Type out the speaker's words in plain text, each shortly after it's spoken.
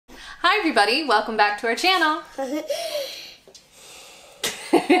Hi everybody, welcome back to our channel.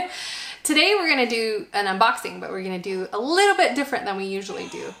 Today we're going to do an unboxing, but we're going to do a little bit different than we usually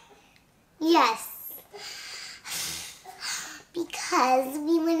do. Yes. Because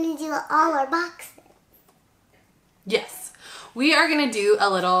we want to do all our boxes. Yes. We are going to do a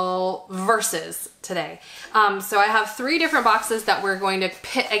little versus today. So I have 3 different boxes that we're going to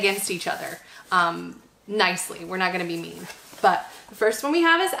pit against each other nicely. We're not going to be mean. But the first one we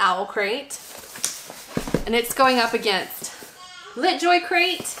have is Owlcrate, and it's going up against LitJoy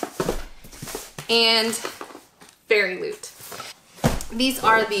crate and Fairyloot. These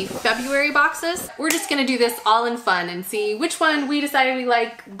are the February boxes. We're just gonna do this all in fun and see which one we decided we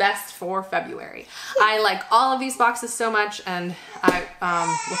like best for February. I like all of these boxes so much, and I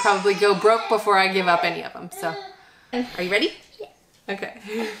will probably go broke before I give up any of them. So, are you ready? Yeah. Okay.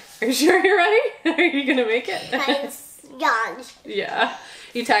 Are you sure you're ready? Are you gonna make it? Yawn. Yeah.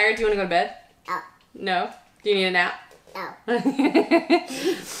 You tired? Do you want to go to bed? No. No? Do you need a nap? No.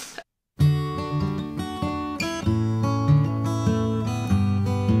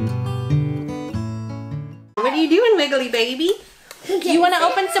 What are you doing, Wiggly baby? Do you want to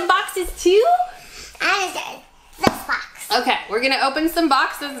open some boxes too? I understand. This box. Okay, we're going to open some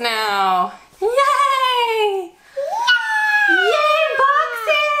boxes now. Yay! Yay,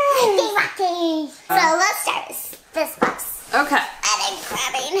 boxes! So let's start this box. Okay. I'm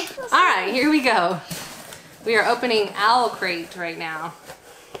grabbing. All right, here we go. We are opening Owlcrate right now.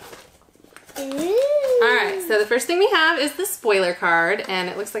 Ooh. All right, so the first thing we have is the spoiler card, and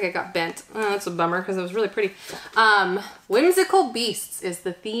it looks like it got bent. Oh, that's a bummer because it was really pretty. Whimsical Beasts is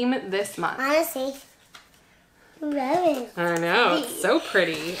the theme this month. Honestly. Love it. I know, it's so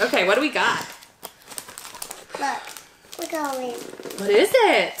pretty. Okay, what do we got? Look all in. What is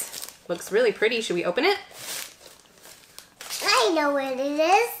it? Looks really pretty. Should we open it? I know what it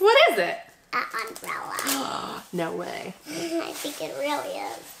is. What is it? An umbrella. No way. I think it really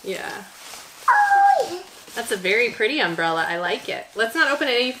is. Yeah. Oh, That's a very pretty umbrella. I like it. Let's not open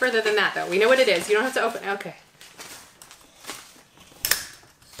it any further than that, though. We know what it is. You don't have to open it. Okay.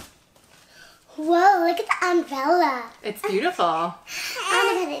 whoa, look at the umbrella. It's beautiful. I'm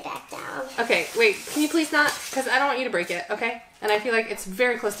gonna put it back down. Okay, wait. Can you please not? Because I don't want you to break it, okay? And I feel like it's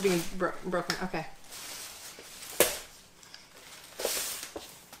very close to being broken. Okay.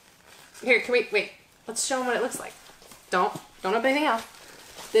 Here, can we, wait. Let's show them what it looks like. Don't open anything else.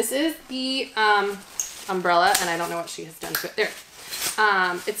 This is the umbrella, and I don't know what she has done to it. There.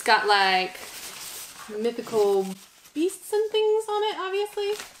 It's got like mythical beasts and things on it,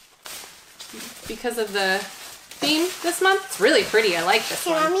 obviously, because of the theme this month. It's really pretty. I like this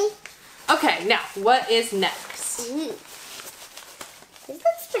one. Mommy? Okay, now what is next? Ooh. This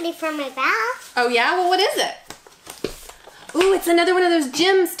looks pretty for my bath. Oh yeah? Well, what is it? Ooh, it's another one of those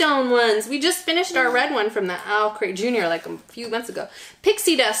gemstone ones. We just finished our red one from the Owlcrate Jr. like a few months ago.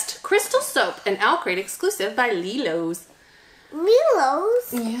 Pixie Dust Crystal Soap, an Owlcrate exclusive by Lilo's.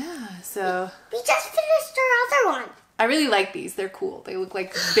 Lilo's? Yeah, so... We just finished our other one. I really like these. They're cool. They look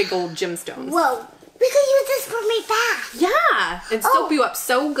like big old gemstones. Whoa. We could use this for my bath. Yeah, and soap you up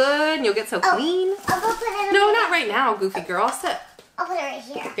so good, and you'll get so clean. I'll go put it No, not right now, goofy girl. Sit. I'll put it right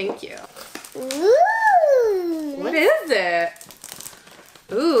here. Thank you. Ooh. What is it?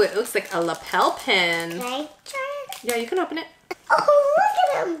 Ooh, it looks like a lapel pin. Can I try it? Yeah, you can open it. Oh, look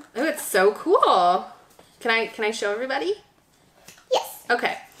at him. Oh, it's so cool. Can I show everybody? Yes.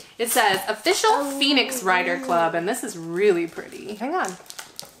 Okay. It says Official Phoenix Rider Club, and this is really pretty. Hang on.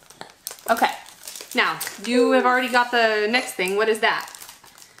 Okay. Now, you have already got the next thing. What is that?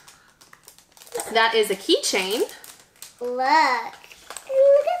 That is a keychain. Look.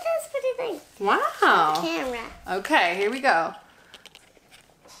 Look at this pretty thing. Wow. Camera. Okay, here we go.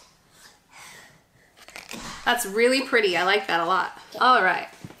 That's really pretty. I like that a lot. All right.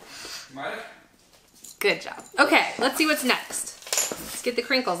 Good job. Okay, let's see what's next. Let's get the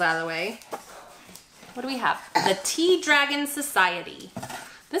crinkles out of the way. What do we have? The Tea Dragon Society.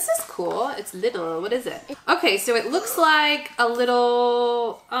 This is cool. It's little. What is it? Okay, so it looks like a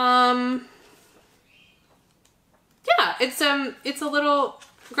little, yeah, it's a little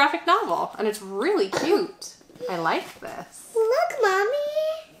graphic novel, and it's really cute. I like this. Look,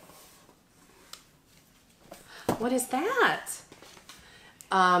 Mommy. What is that?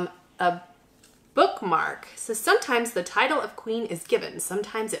 A bookmark. So sometimes the title of queen is given.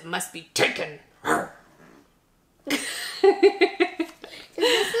 Sometimes it must be taken. Is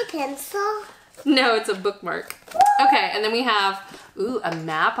this a pencil? No, it's a bookmark. Okay, and then we have, ooh, a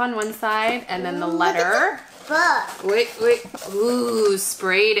map on one side, and then the letter. Book. Wait. Ooh,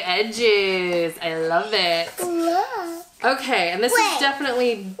 sprayed edges. I love it. Look. Okay, and this is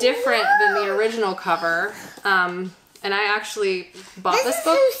definitely different than the original cover. And I actually bought this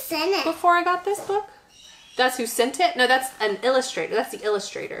book before I got this book. That's who sent it? No, that's an illustrator. That's the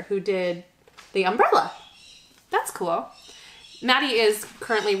illustrator who did the umbrella. That's cool. Maddie is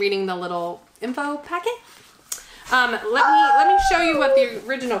currently reading the little info packet. Let me show you what the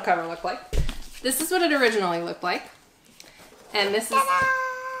original cover looked like. This is what it originally looked like. And this is...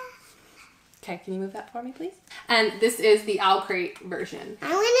 Okay, can you move that for me, please? And this is the Owlcrate version. I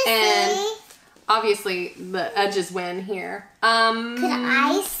want to see. Obviously, the edges win here. Could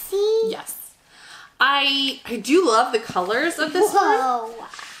I see? Yes. I do love the colors of this one.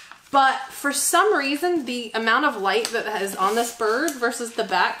 But for some reason, the amount of light that is on this bird versus the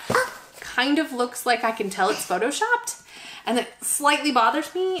back kind of looks like I can tell it's photoshopped. And it slightly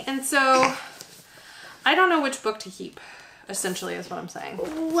bothers me. And so, I don't know which book to keep. Essentially is what I'm saying.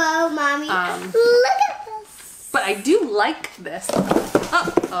 Whoa, Mommy. Look at this. But I do like this.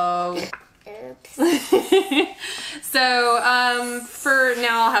 Uh-oh. Oops. So, for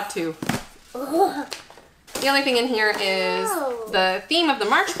now I'll have two. The only thing in here is the theme of the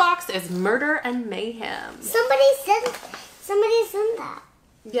March box is murder and mayhem. Somebody sent that.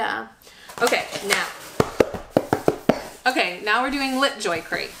 Yeah. Okay, now we're doing LitJoy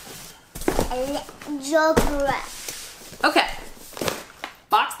crate. LitJoy crate. Okay,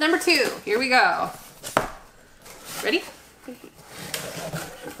 box number 2. Here we go. Ready?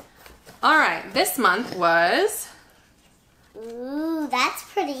 All right, this month was... Ooh, that's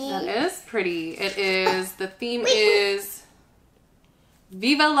pretty. That is pretty. It is, the theme is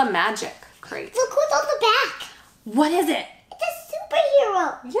Viva la Magic crate. Look what's on the back. What is it? It's a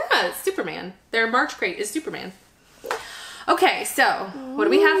superhero. Yeah, it's Superman. Their March crate is Superman. Okay, so what do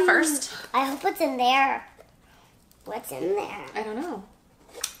we have first? I hope it's in there. What's in there? I don't know.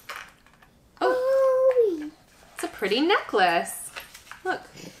 Oh, it's a pretty necklace. Look,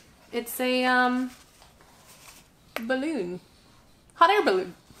 it's a balloon, hot air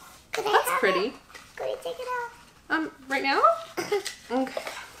balloon. That's pretty. Can we take it out? Right now? Okay.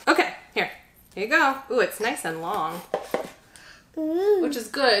 Okay, here you go. Ooh, it's nice and long, which is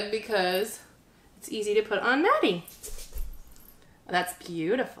good because it's easy to put on Maddie. That's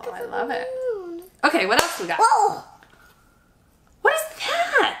beautiful. I love it. Okay, what else we got? Whoa! What is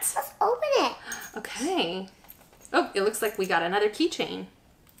that? Let's open it. Okay. Oh, it looks like we got another keychain.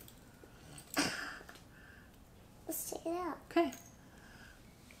 Let's take it out. Okay.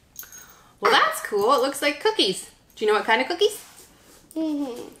 Well, that's cool. It looks like cookies. Do you know what kind of cookies?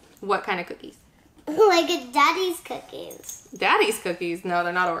 What kind of cookies? Like a Daddy's cookies. Daddy's cookies? No,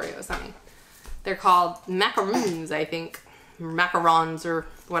 they're not Oreos, honey. They're called macaroons, I think. Macarons or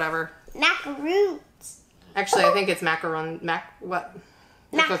whatever. Macaroons. Actually, I think it's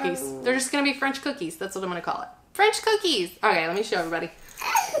cookies. They're just going to be French cookies. That's what I'm going to call it. French cookies. Okay, let me show everybody.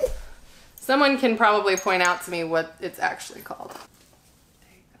 Someone can probably point out to me what it's actually called.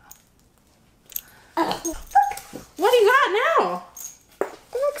 There you go. What do you got now?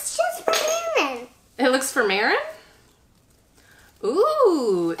 It looks just for Marin. It looks for Marin?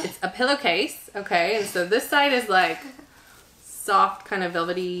 Ooh, it's a pillowcase. Okay, and so this side is like soft, kind of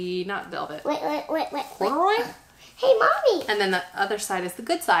velvety, not velvet. Wait. Corduroy? Hey, Mommy. And then the other side is the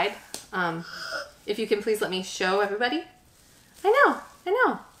good side. If you can please let me show everybody. I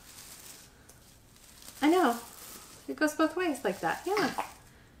know. It goes both ways like that. Yeah.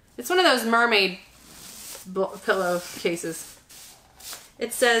 It's one of those mermaid pillow cases.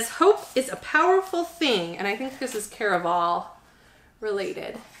 It says, hope is a powerful thing. And I think this is Caraval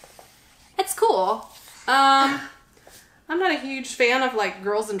related. It's cool. I'm not a huge fan of like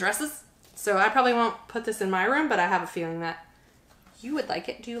girls in dresses. So I probably won't put this in my room, but I have a feeling that you would like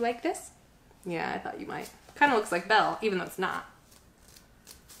it. Do you like this? Yeah, I thought you might. Kind of looks like Belle, even though it's not.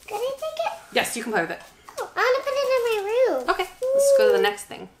 Can I take it? Yes, you can play with it. Oh, I want to put it in my room. Okay, let's go to the next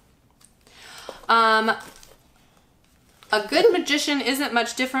thing. A good magician isn't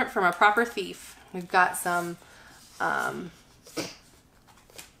much different from a proper thief. We've got some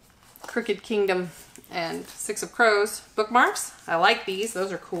Crooked Kingdom and Six of Crows bookmarks. I like these.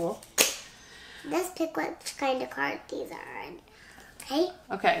 Those are cool. Let's pick what kind of card these are in. Okay?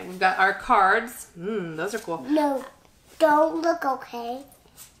 Okay, we've got our cards. Those are cool. No, don't look, okay?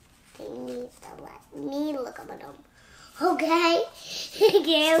 They need to let me look at them. Okay?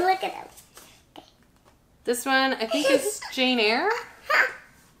 Okay, look at them. Okay. This one, I think, is Jane Eyre.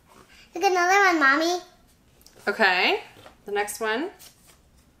 Look, another one, Mommy. Okay. The next one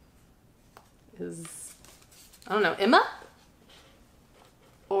is, I don't know, Emma?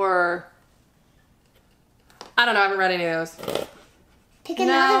 Or, I don't know, I haven't read any of those. Pick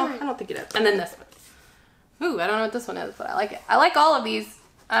another No, one. I don't think it is. And then this one. Ooh, I don't know what this one is, but I like it. I like all of these.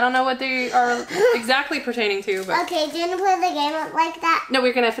 I don't know what they are exactly pertaining to, but... Okay, do you want to play the game like that? No,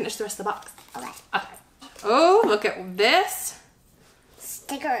 we're going to finish the rest of the box. Okay. Okay. Oh, look at this.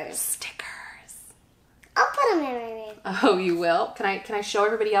 Stickers. Stickers. I'll put them in my room. Oh, you will? Can I show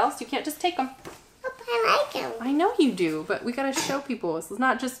everybody else? You can't just take them. I like them. I know you do, but we got to show people. It's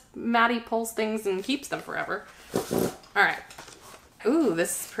not just Maddie pulls things and keeps them forever. All right. Ooh,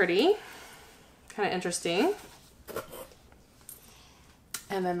 this is pretty. Kind of interesting.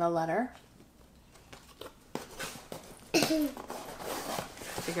 And then the letter.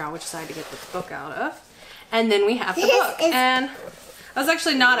 Figure out which side to get the book out of. And then we have the book. And I was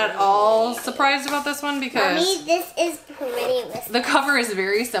actually not at all surprised about this one because Mommy, this is pretty. the cover is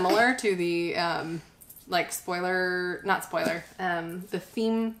very similar to the like the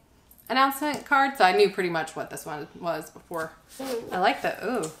theme announcement card. So I knew pretty much what this one was before. I like the,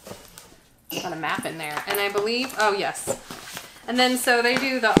 ooh, got a map in there. And I believe, oh yes. And then so they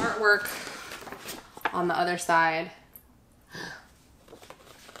do the artwork on the other side.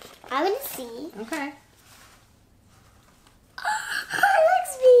 I want to see. Okay. It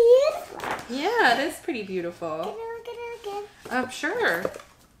looks beautiful. Yeah, it is pretty beautiful. Can I look at it again? Oh, sure.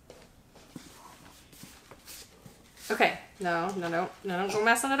 Okay. No, don't go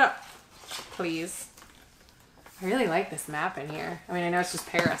messing it up. Please. I really like this map in here. I mean, I know it's just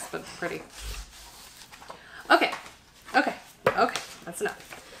Paris, but it's pretty. Okay. That's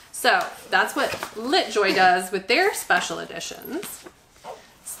enough. So, that's what LitJoy does with their special editions.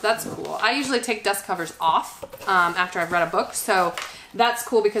 So that's cool. I usually take dust covers off after I've read a book, so that's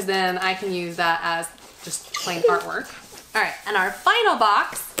cool because then I can use that as just plain artwork. All right, and our final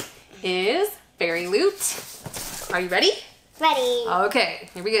box is Fairyloot. Are you ready? Ready. Okay,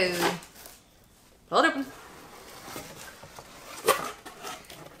 here we go. Pull it open.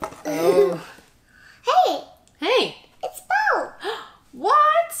 Oh. Hey. It's Bo.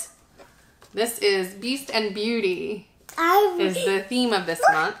 What? This is Beast and Beauty. Is the theme of this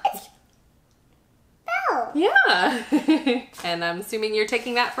month. It's Bo. Yeah. And I'm assuming you're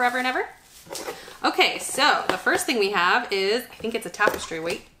taking that forever and ever? Okay, so the first thing we have is, I think it's a tapestry.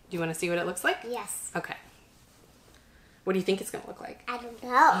 Wait, do you want to see what it looks like? Yes. Okay. What do you think it's going to look like? I don't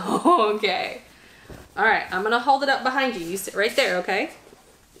know. Okay. All right, I'm going to hold it up behind you. You sit right there, okay?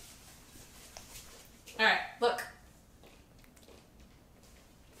 All right, look.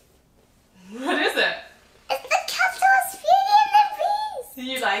 What is it? It's the Captain's Beauty and the Beast.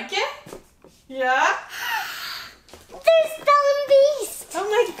 You like it? Yeah? There's Belle and Beast. Oh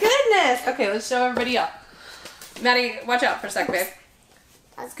my goodness. Okay, let's show everybody up. Maddie, watch out for a sec, babe.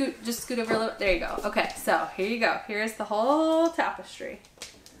 Just scoot over a little. There you go. Okay, so here you go. Here's the whole tapestry.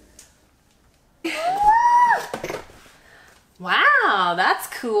 Look. Wow, that's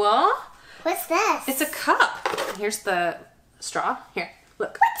cool. What's this? It's a cup. Here's the straw. Here,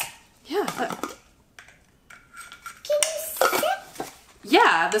 look. What? Yeah, look. Can you sip?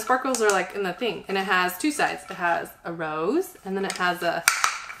 Yeah, the sparkles are like in the thing. And it has two sides. It has a rose, and then it has a...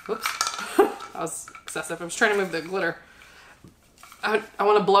 Whoops. That was excessive. I was trying to move the glitter. I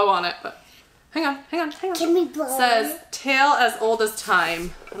want to blow on it, but... Hang on. Can we blow It says, tale as old as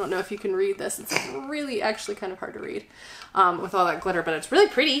time. I don't know if you can read this. It's really actually kind of hard to read with all that glitter, but it's really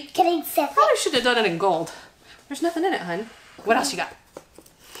pretty. Can I sip it? Probably should have done it in gold. There's nothing in it, hun. What else you got?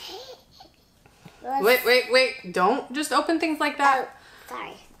 Wait. Don't just open things like that. Oh,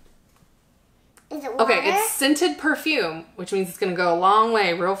 sorry. Is it water? Okay, it's scented perfume, which means it's going to go a long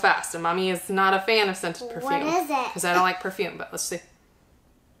way real fast. And Mommy is not a fan of scented perfume. What is it? Because I don't like perfume, but let's see.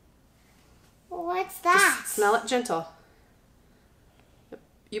 What's that? Just smell it gentle.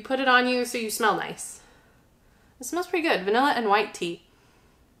 You put it on you so you smell nice. It smells pretty good. Vanilla and white tea.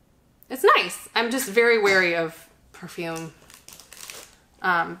 It's nice. I'm just very wary of perfume.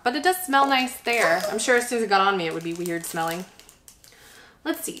 But it does smell nice there. I'm sure as soon as it got on me, it would be weird smelling.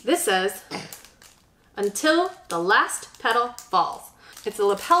 Let's see. This says, until the last petal falls. It's a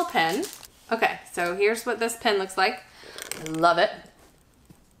lapel pen. Okay, so here's what this pen looks like. I love it.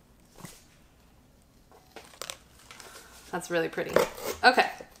 That's really pretty. Okay.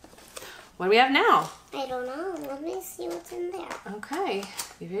 What do we have now? I don't know. Let me see what's in there. Okay.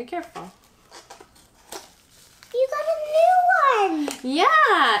 Be very careful. You got a new one.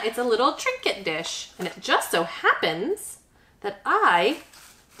 Yeah, it's a little trinket dish. And it just so happens that I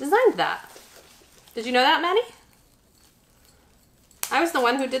designed that. Did you know that, Maddie? I was the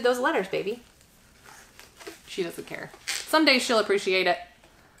one who did those letters, baby. She doesn't care. Someday she'll appreciate it.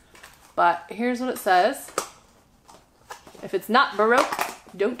 But here's what it says. If it's not Baroque,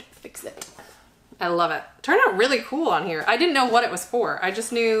 don't fix it. I love it. Turned out really cool on here. I didn't know what it was for. I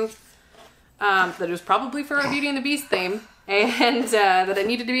just knew that it was probably for our Beauty and the Beast theme, and that it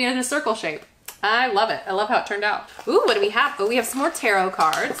needed to be in a circle shape. I love it. I love how it turned out. Ooh, what do we have? Oh, we have some more tarot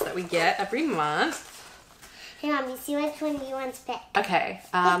cards that we get every month. Hey, Mom, you see which one you want to pick? Okay.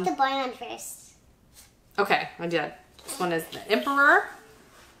 Pick the boy one first. Okay, I did. This one is the Emperor.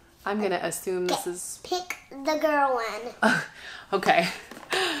 I'm going to assume this is... Pick the girl one. Okay.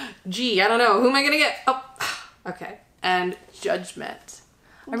 Gee, I don't know. Who am I going to get? Oh, okay. And Judgment.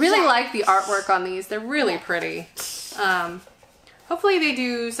 I really like the artwork on these. They're really pretty. Hopefully they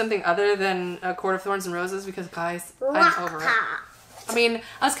do something other than A Court of Thorns and Roses because, guys, I'm over it. I mean,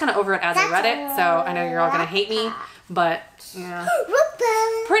 I was kind of over it as I read it, so I know you're all going to hate me, but, yeah.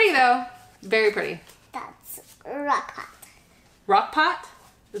 Pretty, though. Very pretty. That's Rockpot. Rockpot?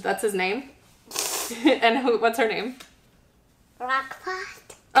 That's his name? And what's her name?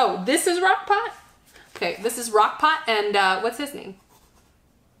 Rockpot. Oh, this is Rockpot? Okay, this is Rockpot, and what's his name?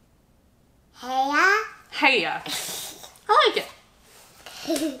 Heya. Heya. I like it.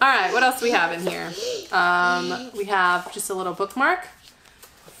 All right, what else do we have in here? We have just a little bookmark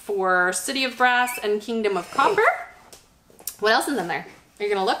for City of Brass and Kingdom of Copper. What else is in there? Are you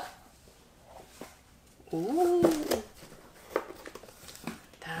gonna look? Ooh,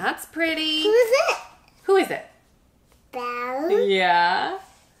 that's pretty. Who is it? Who is it? Belle. Yeah,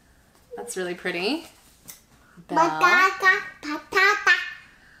 that's really pretty. Belle. Patata, patata.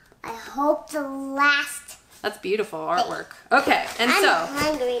 I hope the last. That's beautiful artwork. Okay, and I'm so.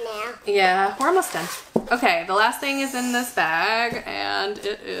 hungry now. Yeah, we're almost done. Okay, the last thing is in this bag, and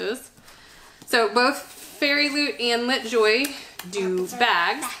it is... So both Fairyloot and LitJoy do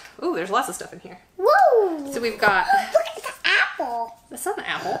bags. Ooh, there's lots of stuff in here. Woo! So we've got... Look at the apple. That's not an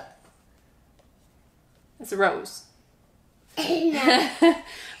apple. It's a rose.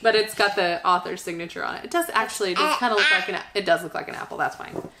 But it's got the author's signature on it. It does actually, it does kind of look like an... It does look like an apple, that's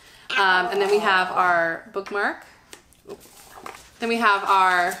fine. And then we have our bookmark. Then we have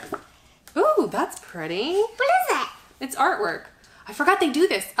our... Ooh, that's pretty. What is it? It's artwork. I forgot they do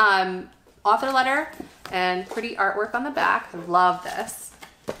this. Author letter and pretty artwork on the back. I love this.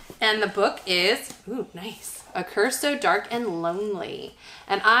 And the book is, ooh, nice. A Curse So Dark and Lonely.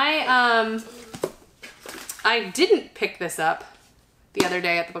 And I didn't pick this up the other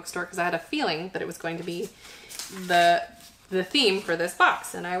day at the bookstore because I had a feeling that it was going to be the theme for this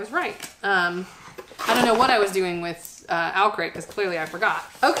box, and I was right. I don't know what I was doing with Owlcrate because clearly I forgot.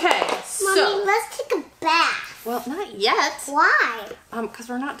 Okay, so Mommy, let's take a bath. well, not yet. Why? Because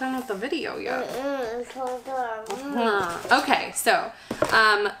we're not done with the video yet. Mm-mm. Okay, so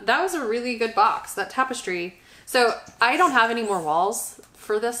that was a really good box. That tapestry. So I don't have any more walls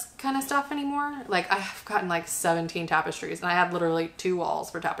for this kind of stuff anymore. Like I've gotten like 17 tapestries, and I had literally 2 walls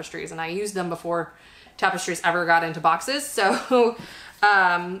for tapestries, and I used them before tapestries ever got into boxes. So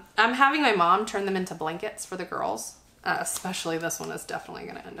I'm having my mom turn them into blankets for the girls. Especially this one is definitely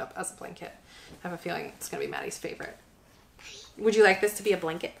going to end up as a blanket. I have a feeling it's going to be Maddie's favorite. Would you like this to be a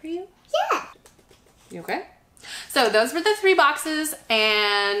blanket for you? Yeah. You okay? So those were the 3 boxes,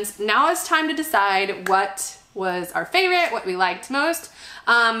 and now it's time to decide what was our favorite, what we liked most.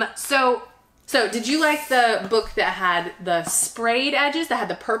 So did you like the book that had the sprayed edges, that had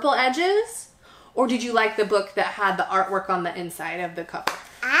the purple edges? Or did you like the book that had the artwork on the inside of the cover?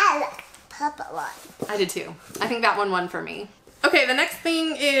 I like the purple one. I did too. I think that one won for me. Okay, the next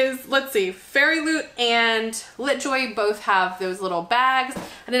thing is, let's see, Fairyloot and LitJoy both have those little bags.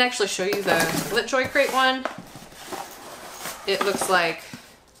 I didn't actually show you the LitJoy crate one. It looks like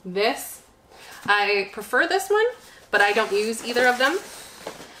this. I prefer this one, but I don't use either of them.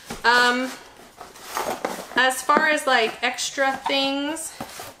 As far as like extra things,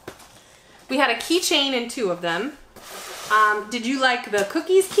 we had a keychain in 2 of them. Did you like the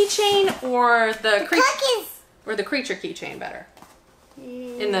cookies keychain or the creature keychain better?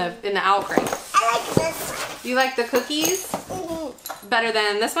 In the Owlcrate. I like this one. You like the cookies better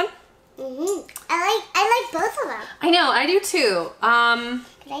than this one? I like both of them. I know, I do too. Can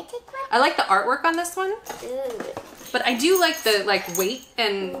I take one? I like the artwork on this one, Ooh. but I do like the weight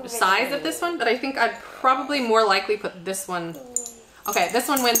and size of this one. But I think I'd probably more likely put this one. Okay, this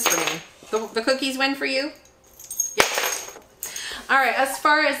one wins for me. The cookies win for you? Yeah. All right, as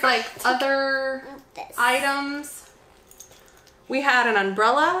far as like other items, we had an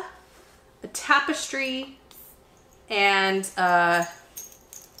umbrella, a tapestry, and a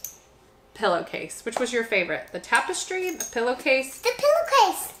pillowcase. Which was your favorite? The tapestry, the pillowcase? The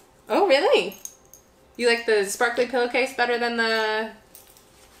pillowcase. Oh, really? You like the sparkly pillowcase better than the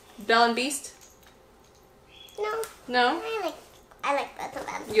Belle and Beast? No. No? I like both of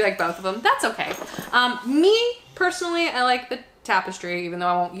them. You like both of them? That's okay. Me, personally, I like the tapestry, even though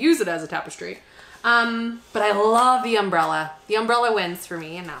I won't use it as a tapestry. But I love the umbrella. The umbrella wins for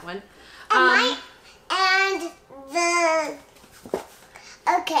me in that one.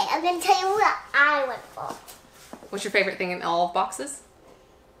 Okay, I'm gonna tell you what I went for. What's your favorite thing in all of boxes?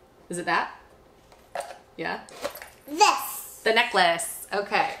 Is it that? Yeah? This. The necklace.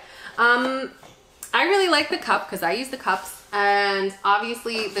 Okay. I really like the cup because I use the cups, and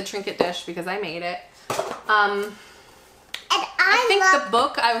obviously the trinket dish because I made it. And I think the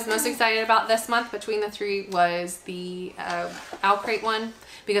book I was most excited about this month between the three was the Owlcrate one,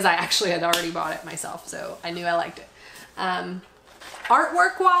 because I actually had already bought it myself, so I knew I liked it.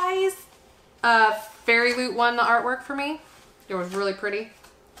 Artwork wise, Fairyloot won the artwork for me. It was really pretty.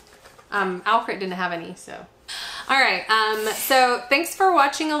 Owlcrate didn't have any, so. Alright, so thanks for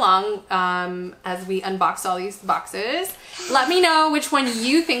watching along as we unbox all these boxes. Let me know which one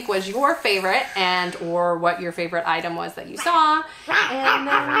you think was your favorite and or what your favorite item was that you saw.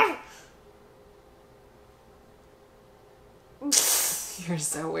 And you're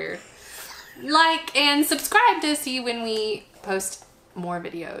so weird. Like and subscribe to see when we post more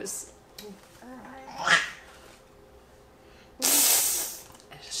videos.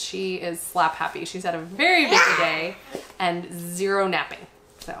 She is slap happy. She's had a very busy day and zero napping.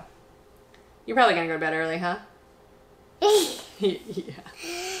 So you're probably gonna go to bed early, huh? Yeah.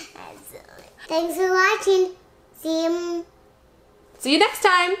 Thanks for watching. See you next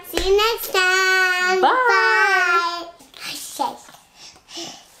time. next time. Bye. Bye.